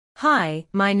Hi,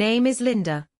 my name is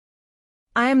Linda.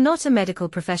 I am not a medical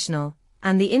professional,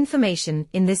 and the information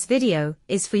in this video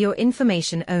is for your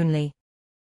information only.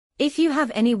 If you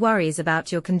have any worries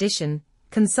about your condition,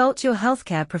 consult your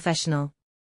healthcare professional.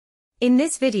 In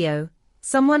this video,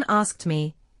 someone asked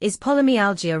me, is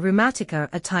polymyalgia rheumatica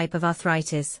a type of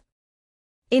arthritis?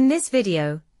 In this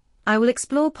video, I will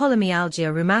explore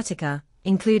polymyalgia rheumatica,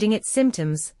 including its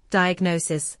symptoms,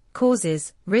 diagnosis,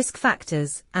 causes, risk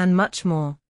factors, and much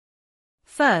more.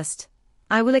 First,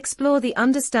 I will explore the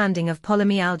understanding of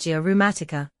polymyalgia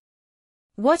rheumatica.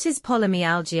 What is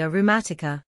polymyalgia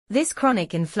rheumatica? This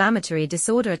chronic inflammatory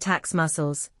disorder attacks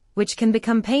muscles, which can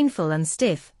become painful and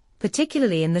stiff,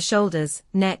 particularly in the shoulders,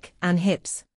 neck, and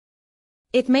hips.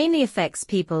 It mainly affects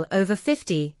people over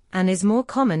 50 and is more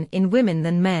common in women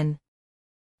than men.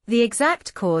 The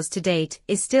exact cause to date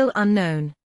is still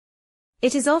unknown.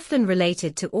 It is often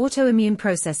related to autoimmune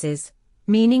processes,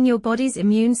 meaning your body's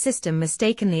immune system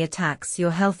mistakenly attacks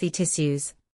your healthy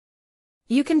tissues.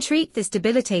 You can treat this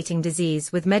debilitating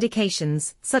disease with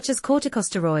medications such as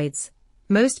corticosteroids.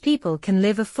 Most people can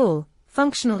live a full,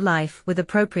 functional life with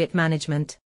appropriate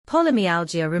management.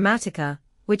 Polymyalgia rheumatica,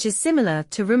 which is similar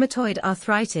to rheumatoid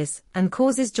arthritis and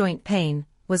causes joint pain,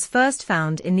 was first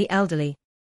found in the elderly.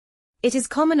 It is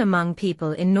common among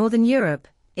people in Northern Europe,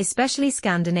 especially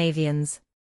Scandinavians.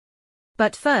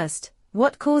 But first,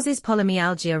 what causes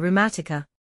polymyalgia rheumatica?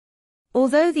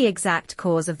 Although the exact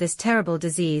cause of this terrible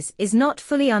disease is not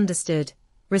fully understood,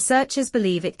 researchers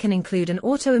believe it can include an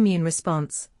autoimmune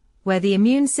response, where the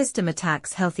immune system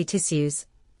attacks healthy tissues,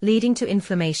 leading to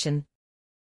inflammation.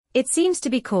 It seems to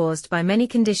be caused by many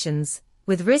conditions,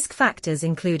 with risk factors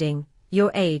including your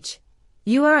age.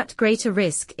 You are at greater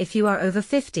risk if you are over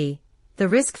 50. The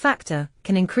risk factor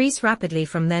can increase rapidly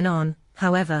from then on,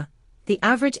 however, the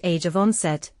average age of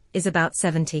onset is about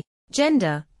 70.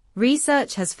 Gender.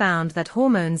 Research has found that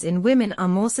hormones in women are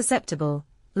more susceptible,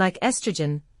 like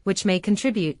estrogen, which may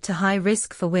contribute to high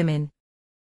risk for women.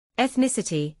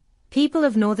 Ethnicity. People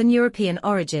of Northern European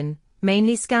origin,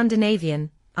 mainly Scandinavian,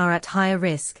 are at higher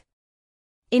risk.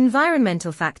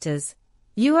 Environmental factors.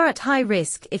 You are at high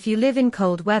risk if you live in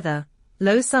cold weather,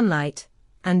 low sunlight,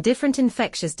 and different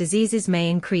infectious diseases may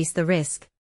increase the risk.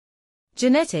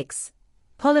 Genetics.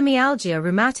 Polymyalgia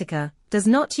rheumatica does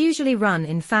not usually run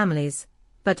in families,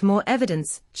 but more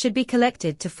evidence should be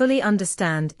collected to fully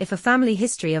understand if a family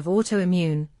history of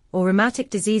autoimmune or rheumatic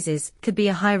diseases could be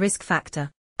a high risk factor.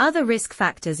 Other risk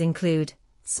factors include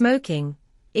smoking.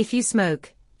 If you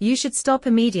smoke, you should stop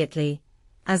immediately,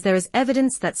 as there is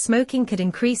evidence that smoking could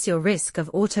increase your risk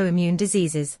of autoimmune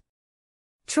diseases.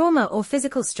 Trauma or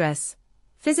physical stress.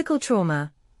 Physical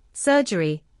trauma,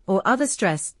 surgery, or other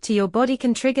stress to your body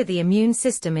can trigger the immune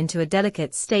system into a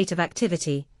delicate state of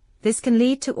activity. This can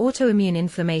lead to autoimmune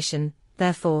inflammation.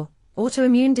 Therefore,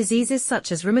 autoimmune diseases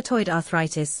such as rheumatoid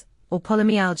arthritis, or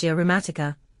polymyalgia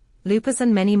rheumatica, lupus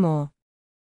and many more.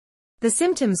 The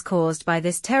symptoms caused by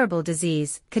this terrible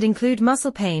disease could include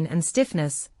muscle pain and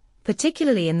stiffness,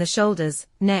 particularly in the shoulders,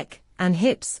 neck, and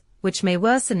hips, which may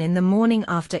worsen in the morning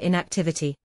after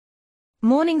inactivity.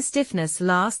 Morning stiffness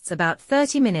lasts about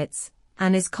 30 minutes,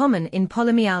 and is common in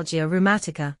polymyalgia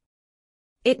rheumatica.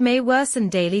 It may worsen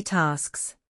daily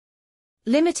tasks.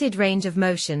 Limited range of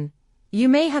motion. You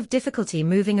may have difficulty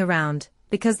moving around,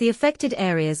 because the affected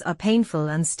areas are painful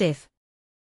and stiff.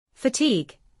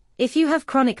 Fatigue. If you have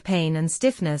chronic pain and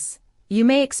stiffness, you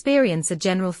may experience a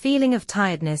general feeling of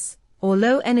tiredness, or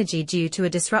low energy due to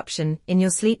a disruption in your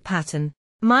sleep pattern.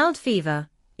 Mild fever.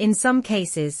 In some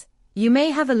cases, you may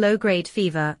have a low-grade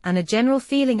fever and a general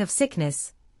feeling of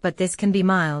sickness, but this can be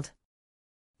mild.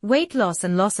 Weight loss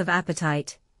and loss of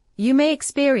appetite. You may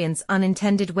experience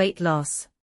unintended weight loss.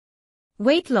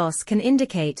 Weight loss can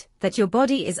indicate that your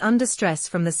body is under stress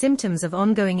from the symptoms of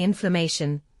ongoing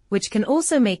inflammation, which can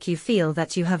also make you feel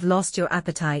that you have lost your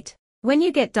appetite. When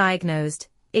you get diagnosed,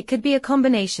 it could be a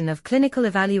combination of clinical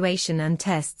evaluation and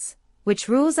tests, which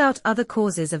rules out other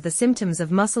causes of the symptoms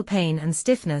of muscle pain and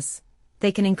stiffness.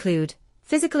 They can include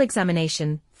physical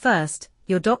examination. First,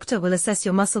 your doctor will assess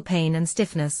your muscle pain and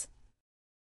stiffness.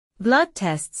 Blood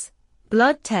tests.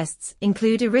 Blood tests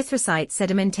include erythrocyte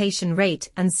sedimentation rate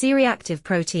and C-reactive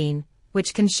protein,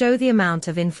 which can show the amount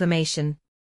of inflammation.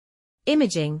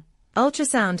 Imaging.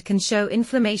 Ultrasound can show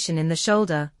inflammation in the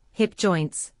shoulder, hip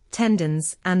joints,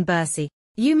 tendons, and bursae.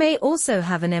 You may also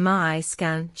have an MRI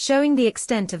scan showing the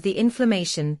extent of the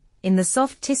inflammation in the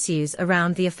soft tissues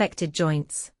around the affected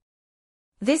joints.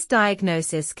 This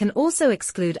diagnosis can also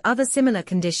exclude other similar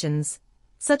conditions,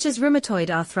 such as rheumatoid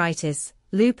arthritis,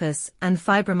 lupus, and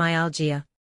fibromyalgia.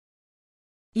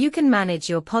 You can manage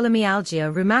your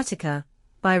polymyalgia rheumatica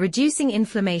by reducing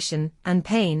inflammation and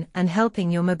pain and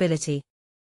helping your mobility.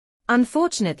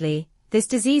 Unfortunately, this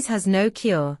disease has no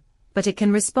cure, but it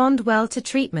can respond well to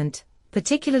treatment,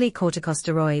 particularly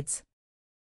corticosteroids.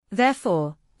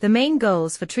 Therefore, the main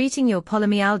goals for treating your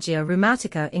polymyalgia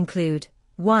rheumatica include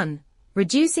 1.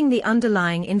 Reducing the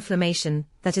underlying inflammation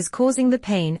that is causing the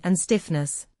pain and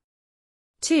stiffness.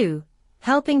 2.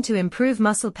 Helping to improve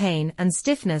muscle pain and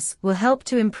stiffness will help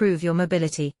to improve your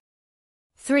mobility.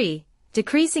 3.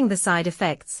 Decreasing the side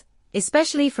effects,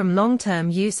 especially from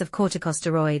long-term use of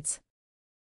corticosteroids.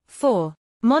 4.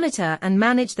 Monitor and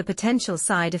manage the potential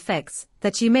side effects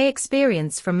that you may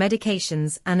experience from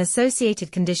medications and associated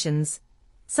conditions,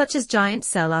 such as giant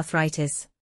cell arthritis.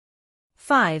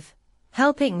 5.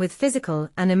 Helping with physical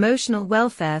and emotional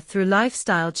welfare through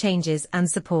lifestyle changes and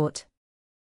support.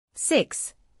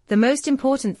 6. The most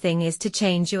important thing is to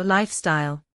change your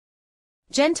lifestyle.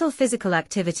 Gentle physical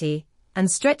activity and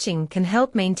stretching can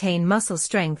help maintain muscle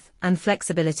strength and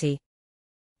flexibility.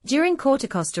 During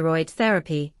corticosteroid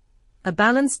therapy, a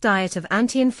balanced diet of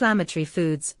anti-inflammatory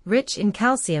foods rich in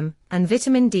calcium and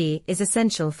vitamin D is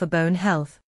essential for bone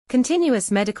health.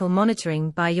 Continuous medical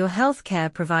monitoring by your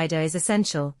healthcare provider is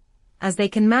essential, as they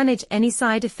can manage any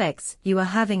side effects you are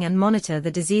having and monitor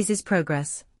the disease's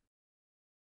progress.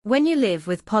 When you live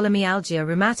with polymyalgia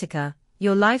rheumatica,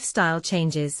 your lifestyle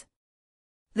changes.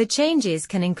 The changes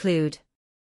can include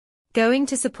going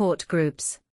to support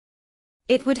groups.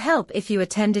 It would help if you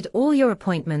attended all your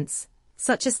appointments,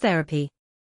 such as therapy.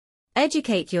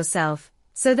 Educate yourself,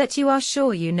 so that you are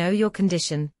sure you know your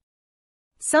condition.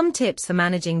 Some tips for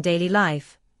managing daily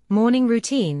life. Morning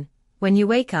routine. When you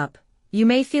wake up, you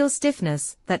may feel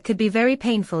stiffness that could be very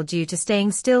painful due to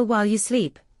staying still while you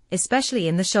sleep, especially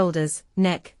in the shoulders,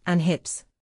 neck, and hips.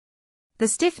 The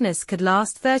stiffness could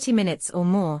last 30 minutes or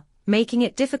more, making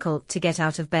it difficult to get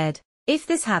out of bed. If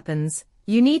this happens,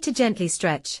 you need to gently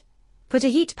stretch. Put a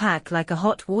heat pack like a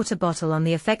hot water bottle on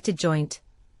the affected joint,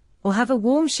 or have a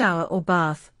warm shower or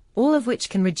bath, all of which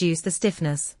can reduce the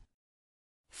stiffness.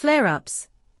 Flare-ups.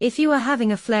 If you are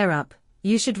having a flare-up,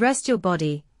 you should rest your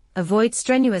body, avoid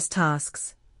strenuous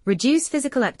tasks, reduce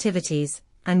physical activities,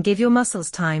 and give your muscles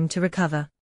time to recover.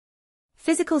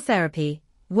 Physical therapy.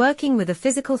 Working with a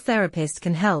physical therapist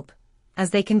can help, as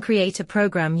they can create a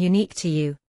program unique to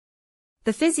you.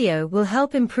 The physio will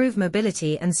help improve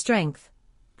mobility and strength,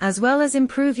 as well as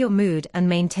improve your mood and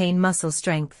maintain muscle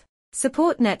strength.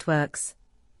 Support networks.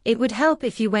 It would help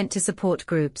if you went to support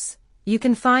groups. You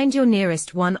can find your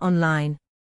nearest one online.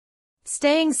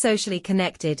 Staying socially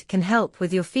connected can help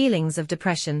with your feelings of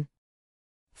depression.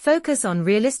 Focus on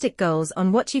realistic goals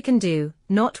on what you can do,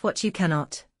 not what you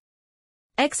cannot.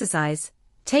 Exercise.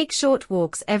 Take short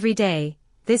walks every day.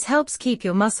 This helps keep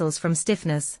your muscles from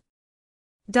stiffness.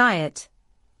 Diet.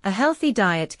 A healthy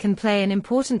diet can play an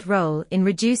important role in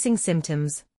reducing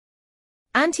symptoms.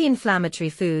 Anti-inflammatory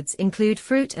foods include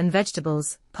fruit and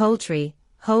vegetables, poultry,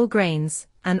 whole grains,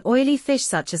 and oily fish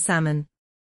such as salmon.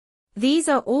 These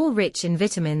are all rich in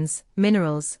vitamins,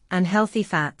 minerals, and healthy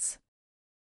fats.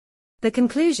 The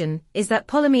conclusion is that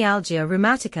polymyalgia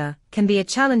rheumatica can be a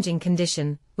challenging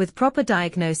condition. With proper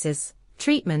diagnosis,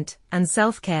 treatment, and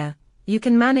self-care, you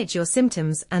can manage your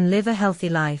symptoms and live a healthy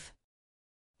life.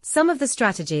 Some of the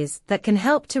strategies that can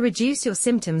help to reduce your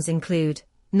symptoms include: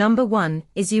 Number 1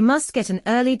 is you must get an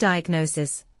early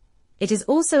diagnosis. It is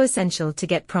also essential to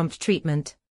get prompt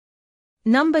treatment.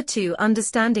 Number 2,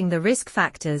 understanding the risk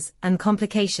factors and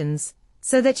complications,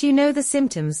 so that you know the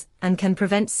symptoms and can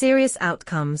prevent serious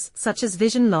outcomes such as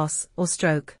vision loss or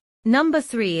stroke. Number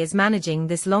 3 is managing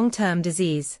this long-term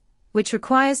disease, which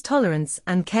requires tolerance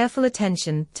and careful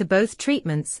attention to both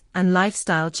treatments and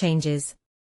lifestyle changes.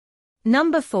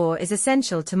 Number 4 is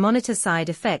essential to monitor side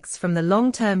effects from the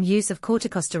long-term use of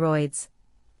corticosteroids,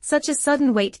 such as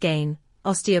sudden weight gain,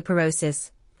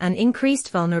 osteoporosis, and increased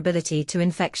vulnerability to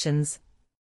infections.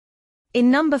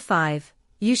 In Number 5,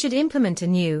 you should implement a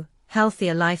new,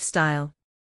 healthier lifestyle.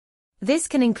 This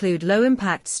can include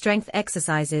low-impact strength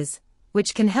exercises,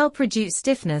 which can help reduce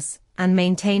stiffness and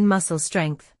maintain muscle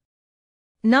strength.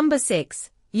 Number 6,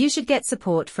 you should get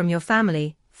support from your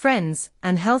family, friends,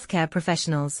 and healthcare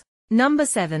professionals. Number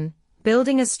 7,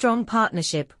 building a strong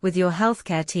partnership with your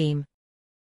healthcare team.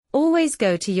 Always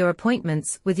go to your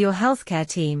appointments with your healthcare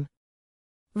team.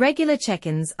 Regular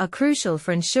check-ins are crucial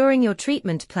for ensuring your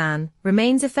treatment plan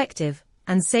remains effective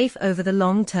and safe over the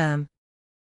long term.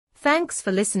 Thanks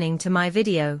for listening to my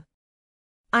video.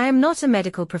 I am not a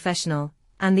medical professional,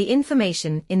 and the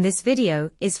information in this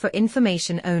video is for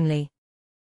information only.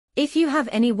 If you have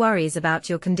any worries about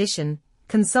your condition,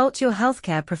 consult your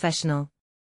healthcare professional.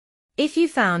 If you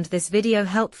found this video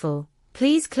helpful,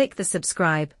 Please click the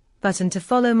subscribe button to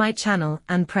follow my channel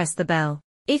and press the bell.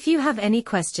 If you have any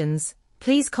questions,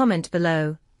 please comment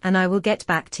below, and I will get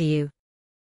back to you.